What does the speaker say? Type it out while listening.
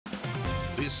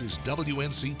This is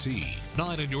WNCT,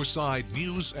 9 on your side,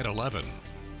 news at 11.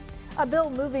 A bill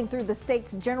moving through the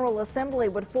state's General Assembly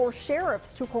would force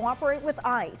sheriffs to cooperate with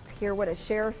ICE. Hear what a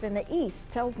sheriff in the East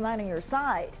tells 9 on your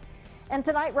side. And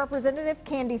tonight, Representative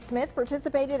Candy Smith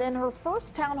participated in her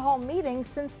first town hall meeting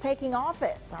since taking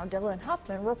office. Our Dylan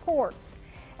Huffman reports.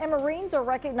 And Marines are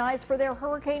recognized for their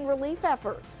hurricane relief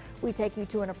efforts. We take you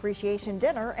to an appreciation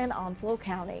dinner in Onslow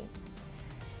County.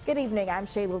 Good evening, I'm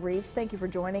Shayla Reeves. Thank you for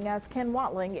joining us. Ken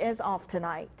Watling is off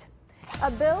tonight.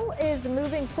 A bill is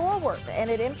moving forward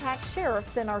and it impacts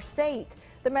sheriffs in our state.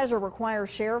 The measure requires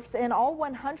sheriffs in all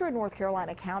 100 North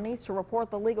Carolina counties to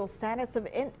report the legal status of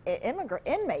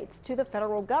inmates to the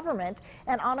federal government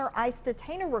and honor ICE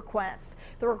detainer requests.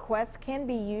 The requests can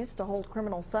be used to hold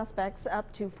criminal suspects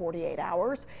up to 48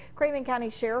 hours. Craven County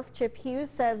Sheriff Chip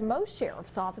Hughes says most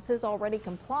sheriff's offices already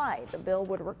comply. The bill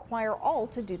would require all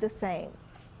to do the same.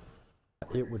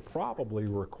 It would probably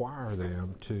require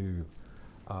them to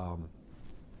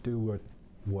do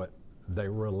what they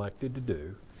were elected to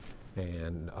do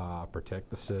and protect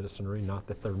the citizenry. Not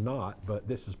that they're not, but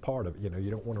this is part of it. You know, you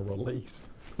don't want to release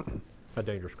a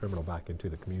dangerous criminal back into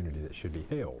the community that should be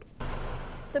held.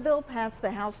 The bill passed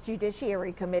the House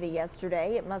Judiciary Committee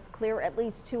yesterday. It must clear at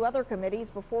least 2 other committees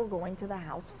before going to the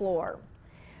House floor.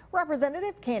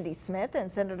 Representative Candy Smith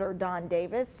and Senator Don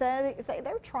Davis say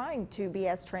they're trying to be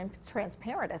as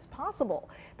transparent as possible.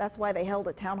 That's why they held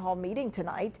a town hall meeting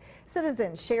tonight.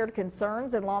 Citizens shared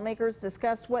concerns and lawmakers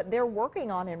discussed what they're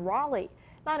working on in Raleigh.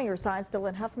 9 on your side's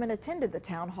Dylan Huffman attended the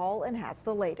town hall and has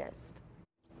the latest.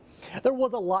 There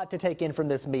was a lot to take in from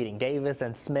this meeting. Davis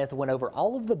and Smith went over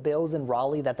all of the bills in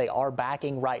Raleigh that they are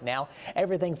backing right now.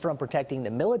 Everything from protecting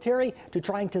the military to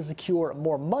trying to secure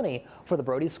more money for the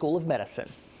Brody School of Medicine.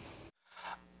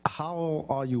 How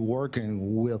are you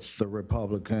working with the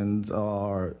Republicans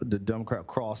or the Democrat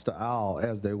across the aisle,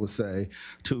 as they would say,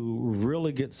 to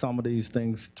really get some of these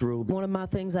things through? One of my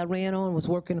things I ran on was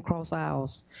working across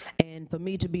aisles. And for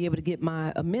me to be able to get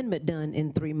my amendment done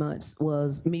in 3 months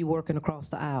was me working across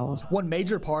the aisles. One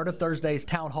major part of Thursday's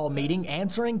town hall meeting,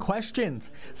 answering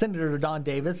questions. Senator Don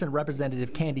Davis and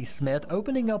Representative Candy Smith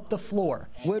opening up the floor.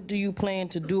 What do you plan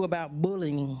to do about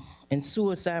bullying and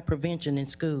suicide prevention in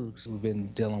schools? We've been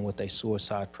dealing with a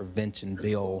suicide prevention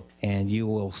bill, and you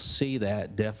will see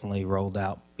that definitely rolled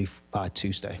out by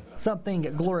Tuesday. Something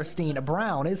Gloristine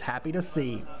Brown is happy to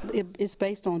see. It's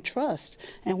based on trust,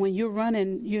 and when you're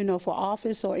running, for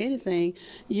office or anything,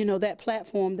 that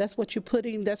platform, that's what you're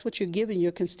putting, that's what you're giving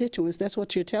your constituents, that's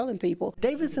what you're telling people.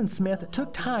 Davis and Smith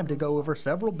took time to go over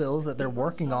several bills that they're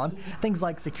working on, things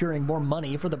like securing more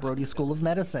money for the Brody School of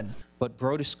Medicine. But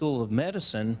Brody School of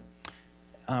Medicine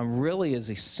really is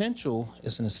essential,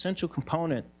 is an essential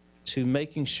component to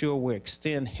making sure we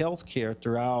extend health care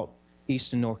throughout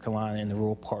Eastern North Carolina and the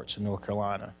rural parts of North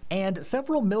Carolina. And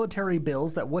several military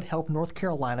bills that would help North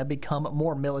Carolina become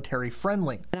more military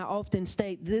friendly. And I often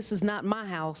state, this is not my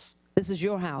house. This is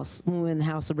your house when we're in the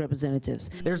House of Representatives.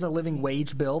 There's a living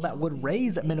wage bill that would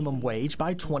raise minimum wage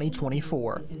by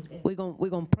 2024. We're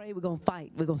gonna pray, we're gonna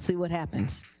fight, we're gonna see what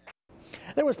happens.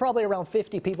 There was probably around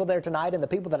 50 people there tonight, and the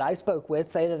people that I spoke with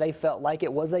say that they felt like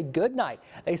it was a good night.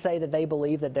 They say that they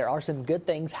believe that there are some good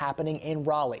things happening in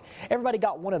Raleigh. Everybody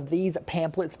got one of these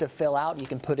pamphlets to fill out. You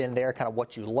can put in there kind of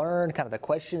what you learned, kind of the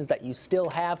questions that you still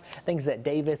have, things that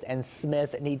Davis and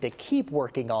Smith need to keep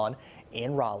working on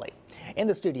in Raleigh. In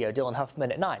the studio, Dylan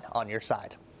Huffman at 9 on your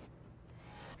side.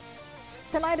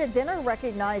 Tonight at dinner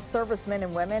recognized servicemen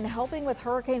and women helping with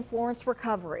Hurricane Florence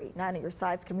recovery. 9 on your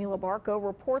side's Camila Barco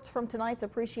reports from tonight's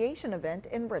appreciation event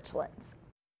in Richlands.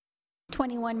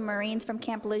 21 Marines from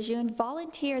Camp Lejeune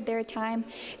volunteered their time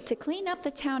to clean up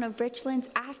the town of Richlands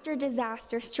after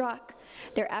disaster struck.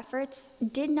 Their efforts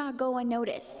did not go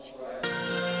unnoticed.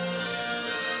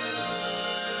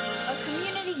 A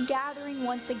community gathering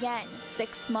once again,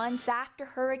 6 months after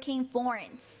Hurricane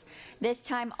Florence. This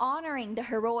time honoring the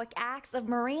heroic acts of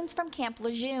Marines from Camp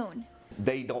Lejeune.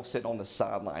 They don't sit on the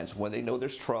sidelines when they know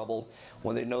there's trouble,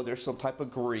 when they know there's some type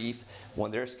of grief, when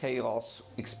there's chaos,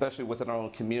 especially within our own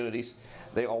communities.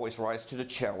 They always rise to the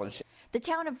challenge. The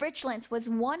town of Richlands was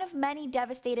one of many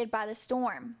devastated by the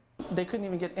storm. They couldn't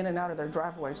even get in and out of their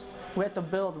driveways. We had to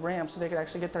build ramps so they could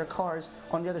actually get their cars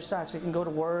on the other side so they can go to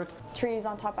work. Trees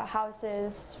on top of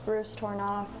houses, roofs torn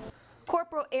off.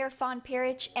 Corporal Erfan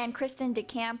Perich and Kristen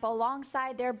DeCamp,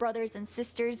 alongside their brothers and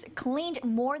sisters, cleaned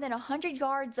more than 100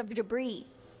 yards of debris.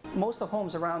 Most of the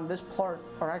homes around this part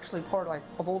are actually part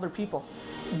of older people.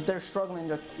 They're struggling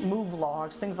to move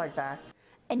logs, things like that.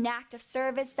 An act of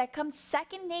service that comes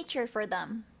second nature for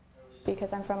them.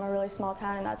 because I'm from a really small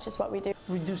town and that's just what we do.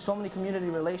 We do so many community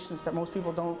relations that most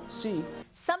people don't see.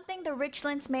 Something the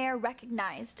Richlands mayor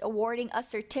recognized, awarding a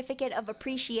certificate of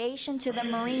appreciation to the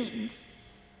Marines.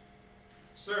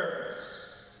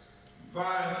 Service,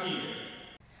 volunteer.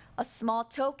 A small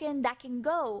token that can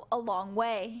go a long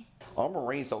way. Our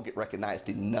Marines don't get recognized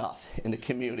enough in the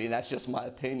community, and that's just my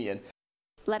opinion.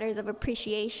 Letters of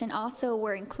appreciation also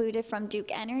were included from Duke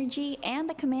Energy and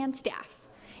the command staff.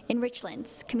 In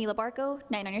Richlands, Camila Barco,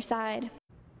 9 on your side.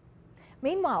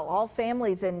 Meanwhile, all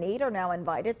families in need are now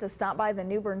invited to stop by the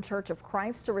New Bern Church of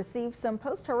Christ to receive some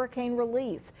post-hurricane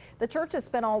relief. The church has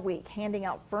spent all week handing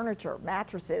out furniture,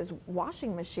 mattresses,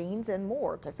 washing machines, and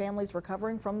more to families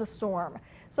recovering from the storm.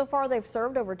 So far, they've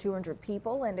served over 200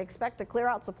 people and expect to clear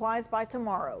out supplies by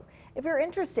tomorrow. If you're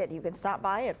interested, you can stop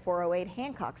by at 408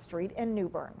 Hancock Street in New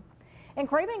Bern. In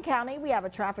Craven County, we have a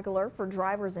traffic alert for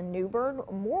drivers in New Bern.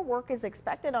 More work is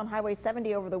expected on Highway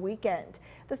 70 over the weekend.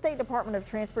 The State Department of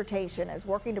Transportation is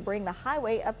working to bring the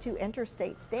highway up to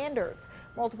interstate standards.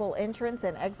 Multiple entrance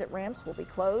and exit ramps will be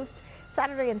closed.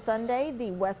 Saturday and Sunday,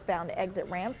 the westbound exit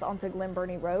ramps onto Glen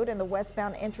Burnie Road and the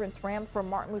westbound entrance ramp from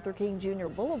Martin Luther King Jr.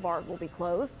 Boulevard will be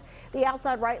closed. The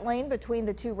outside right lane between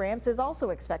the two ramps is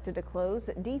also expected to close.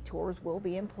 Detours will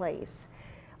be in place.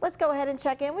 Let's go ahead and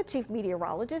check in with Chief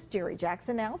Meteorologist Jerry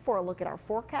Jackson now for a look at our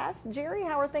forecast. Jerry,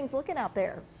 how are things looking out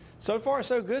there? So far,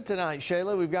 so good tonight,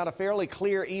 Shayla. We've got a fairly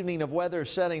clear evening of weather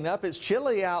setting up. It's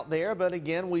chilly out there, but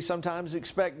again, we sometimes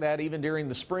expect that even during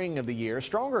the spring of the year.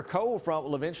 Stronger cold front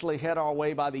will eventually head our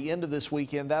way by the end of this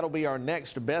weekend. That'll be our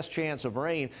next best chance of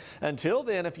rain. Until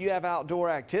then, if you have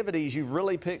outdoor activities, you've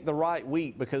really picked the right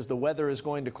week because the weather is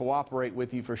going to cooperate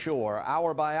with you for sure.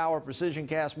 Hour-by-hour precision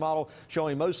cast model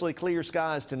showing mostly clear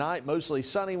skies tonight, mostly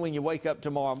sunny when you wake up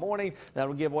tomorrow morning.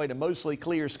 That'll give way to mostly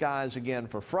clear skies again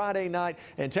for Friday night,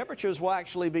 and temperatures will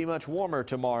actually be much warmer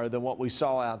tomorrow than what we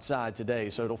saw outside today.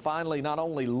 So it'll finally not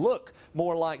only look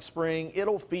more like spring,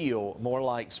 it'll feel more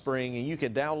like spring. And you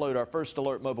can download our First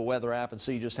Alert mobile weather app and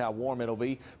see just how warm it'll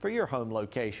be for your home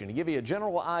location. To give you a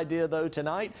general idea though,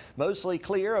 tonight, mostly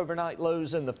clear, overnight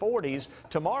lows in the 40s.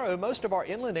 Tomorrow, most of our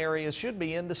inland areas should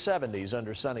be in the 70s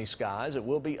under sunny skies. It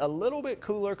will be a little bit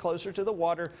cooler closer to the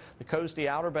water. The coast, the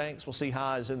Outer Banks will see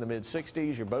highs in the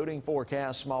mid-60s. Your boating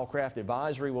forecast, small craft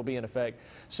advisory will be in effect.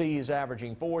 Seas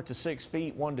averaging 4 to 6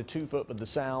 feet, 1 to 2 foot with the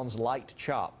sounds, light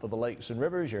chop for the lakes and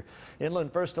rivers. Your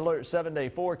inland First Alert 7-day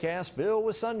forecast filled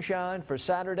with sunshine for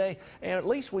Saturday, and at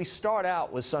least we start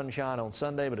out with sunshine on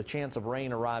Sunday, but a chance of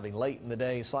rain arriving late in the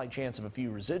day. Slight chance of a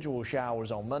few residual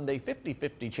showers on Monday,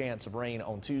 50-50 chance of rain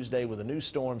on Tuesday with a new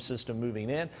storm system moving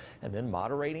in, and then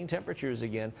moderating temperatures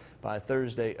again by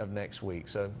Thursday of next week.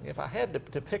 So if I had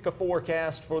to pick a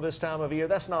forecast for this time of year,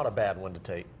 that's not a bad one to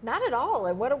take. Not at all,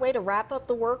 and what a way to wrap up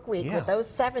the work week with those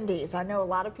 70s. I know a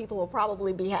lot of people will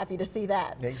probably be happy to see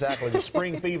that. Exactly, the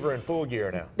spring fever in full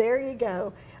gear now. There you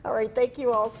go. All right, thank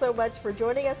you all so much for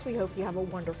joining us. We hope you have a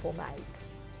wonderful night.